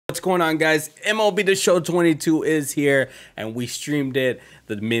going on, guys? MLB The Show 22 is here, and we streamed it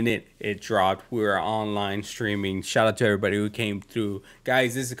the minute it dropped. We were online streaming. Shout out to everybody who came through.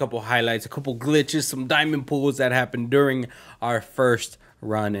 Guys, this is a couple highlights, a couple glitches, some diamond pulls that happened during our first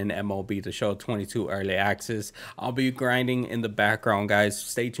run in MLB The Show 22 early access. I'll be grinding in the background, guys.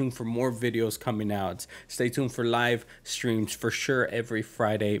 Stay tuned for more videos coming out. Stay tuned for live streams for sure every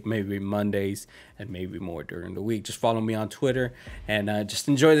Friday, maybe Mondays, and maybe more during the week. Just follow me on Twitter and just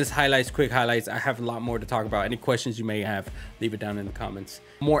enjoy this quick highlights. I have a lot more to talk about. Any questions you may have, leave it down in the comments.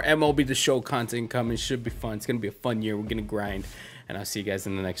 More MLB The Show content coming. Should be fun. It's gonna be a fun year. We're gonna grind, and I'll see you guys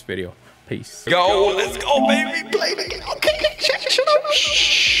in the next video. Peace. Go, let's go, baby. Play the game. Okay, check it out.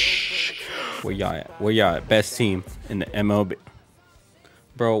 Where y'all at? Where y'all at? Best team in the MLB.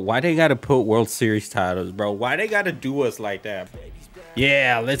 Bro, why they gotta put World Series titles, bro? Why they gotta do us like that?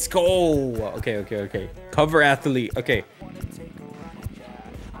 Yeah, let's go. Okay. Cover athlete. Okay.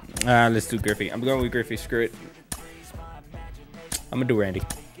 Let's do Griffey. I'm going with Griffey. Screw it. I'm gonna do Randy.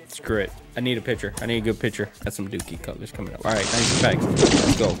 Screw it. I need a pitcher. I need a good pitcher. That's some dookie colors coming up. All right, nice facts.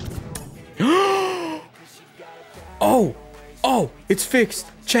 Let's go. Oh, it's fixed.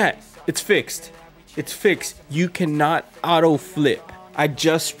 Chat, it's fixed. It's fixed. You cannot auto flip. I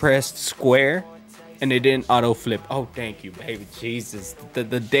just pressed square and it didn't auto flip. Oh, thank you, baby. Jesus. The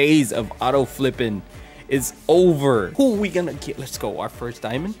days of auto flipping is over. Who are we gonna get? Let's go. Our first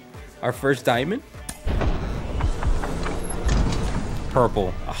diamond. Our first diamond.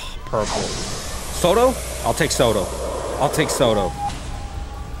 Purple. Oh, purple. Soto? I'll take Soto. I'll take Soto.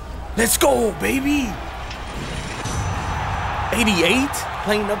 Let's go, baby. 88,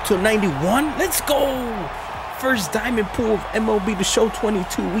 playing up to 91. Let's go. First diamond pool of MLB The Show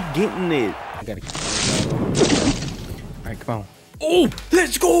 22. We getting it. I gotta keep it. All right, come on. Oh,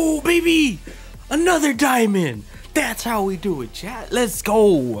 let's go, baby. Another diamond. That's how we do it, chat. Let's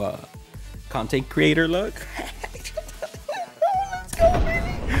go. Content creator luck. Let's go,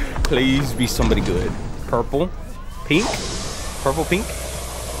 baby. Please be somebody good. Purple, pink, purple, pink,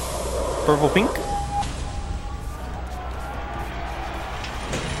 purple, pink.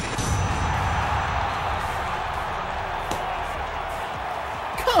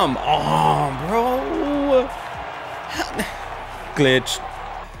 Come on, bro. Glitch.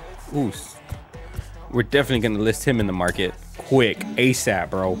 Ooh. We're definitely going to list him in the market quick. ASAP,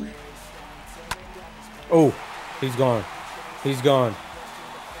 bro. Oh, he's gone. He's gone.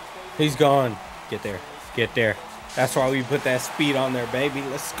 He's gone. Get there. Get there. That's why we put that speed on there, baby.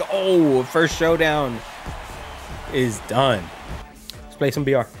 Let's go. First showdown is done. Let's play some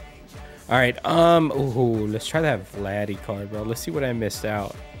BR. All right. Ooh, let's try that Vladdy card, bro. Let's see what I missed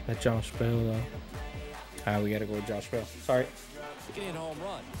out. That Josh Bell, though. We gotta go with Josh Bell. Sorry.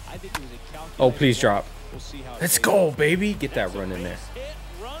 Oh, please drop. Let's go, baby. Get that run in there.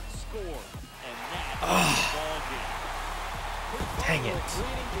 Oh, dang it.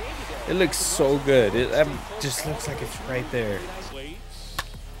 It looks so good. It just looks like it's right there.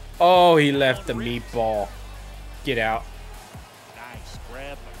 Oh, he left the meatball. Get out.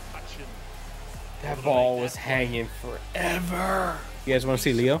 That ball was hanging forever. You guys want to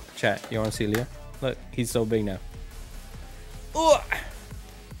see Leo? Chat, you want to see Leo? Look, he's so big now. Ugh.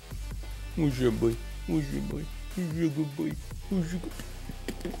 Who's your boy? Who's your boy? Who's your good boy? Who's your good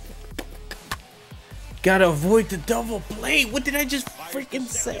boy? Gotta avoid the double play. What did I just freaking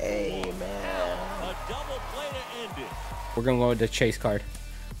say, man? We're gonna go with the chase card.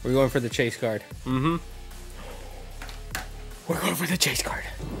 We're going for the chase card. We're going for the chase card.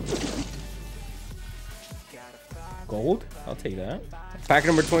 Gold? I'll take that. Pack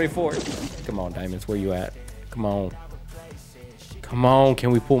number 24. Come on, Diamonds. Where you at? Come on. Come on.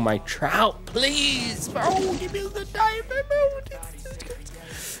 Can we pull my Trout, please? Bro, give me the diamond, bro.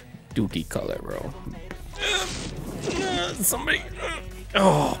 Dookie color, bro. Somebody.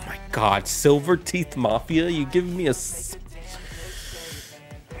 Oh, my God. Silver Teeth Mafia? You giving me a...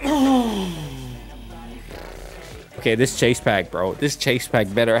 Okay, this chase pack, bro. This chase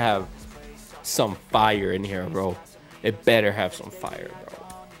pack better have some fire in here, bro. It better have some fire, bro.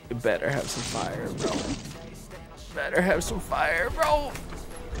 It better have some fire, bro. Better have some fire, bro.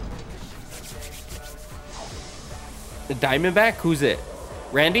 The Diamondback? Who's it?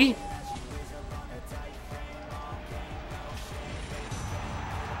 Randy?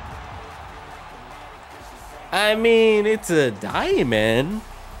 I mean, it's a diamond.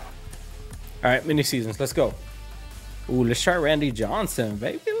 All right, mini seasons. Let's go. Ooh, let's try Randy Johnson,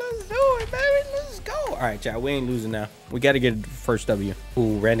 baby. Let's do it, baby. Let's go. All right, chat. We ain't losing now. We got to get first W.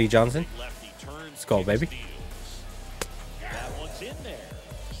 Ooh, Randy Johnson. Let's go, baby.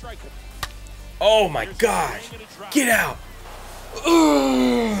 Oh, my gosh. Get out.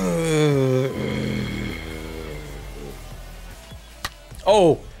 Ugh.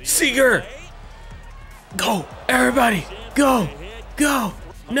 Oh, Seager. Go, everybody. Go. Go.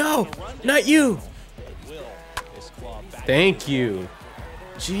 No, not you. Thank you.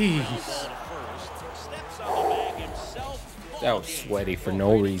 Jeez. That was sweaty for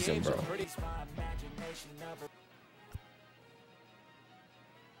no reason, bro.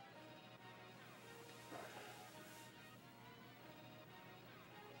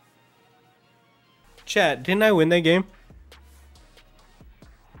 Chat, didn't I win that game?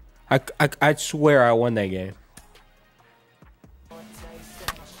 I swear I won that game.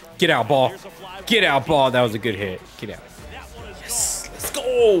 Get out, ball. Get out, ball. That was a good hit. Get out. Yes, let's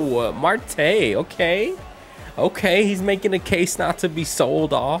go. Marte, okay. Okay, he's making a case not to be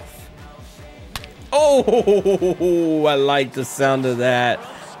sold off. Oh, I like the sound of that.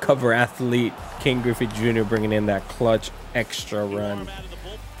 Cover athlete King Griffey Jr. bringing in that clutch extra run.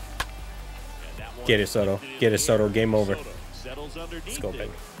 Get it, Soto. Get it, Soto. Game over. Let's go,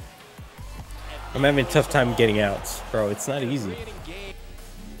 baby. I'm having a tough time getting outs, bro. It's not easy.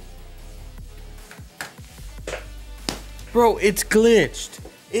 Bro, it's glitched.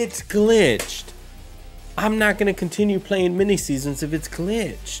 It's glitched. I'm not going to continue playing mini seasons if it's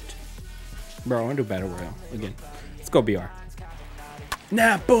glitched. Bro, I want to do battle royale again. Let's go BR.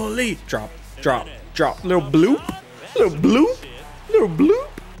 Napoli. Drop, drop, drop. Little bloop. Little bloop. Little bloop.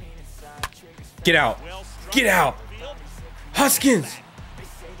 Get out. Get out. Hoskins.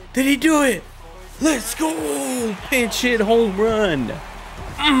 Did he do it? Let's go. Pinch hit home run.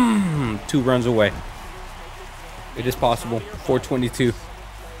 2 runs away. It is possible. 422.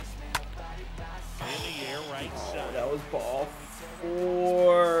 That was ball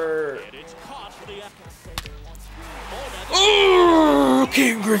 4. Oh,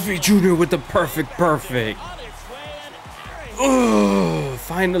 King Griffey Jr. with the perfect. Oh,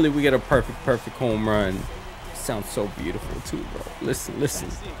 finally we get a perfect home run. Sounds so beautiful too, bro. Listen.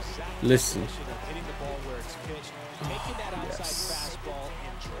 Listen. Oh, yes.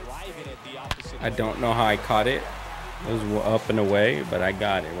 I don't know how I caught it. It was up and away, but I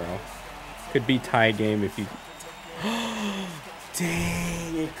got it, bro. Could be tie game if you...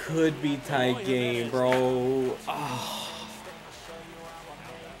 Dang, it could be tie game, bro. Oh.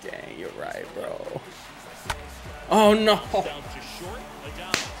 Dang, you're right, bro. Oh, no.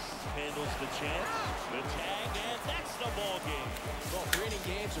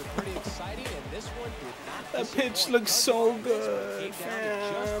 That pitch looks so good,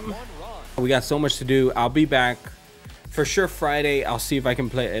 fam. We got so much to do. I'll be back for sure Friday. I'll see if I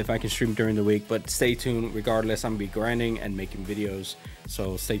can stream during the week, but stay tuned. Regardless, I'm gonna be grinding and making videos,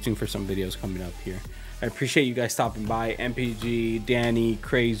 so stay tuned for some videos coming up here. I appreciate you guys stopping by. MPG, Danny,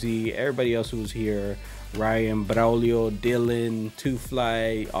 Crazy, everybody else who was here, Ryan, Braulio, Dylan, Two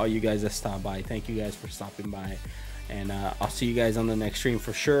Fly, all you guys that stopped by. Thank you guys for stopping by. And I'll see you guys on the next stream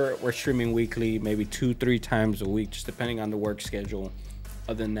for sure. We're streaming weekly, maybe 2-3 times a week, just depending on the work schedule.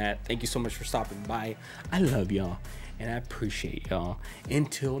 Other than that, thank you so much for stopping by. I love y'all, and I appreciate y'all.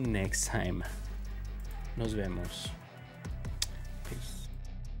 Until next time, nos vemos.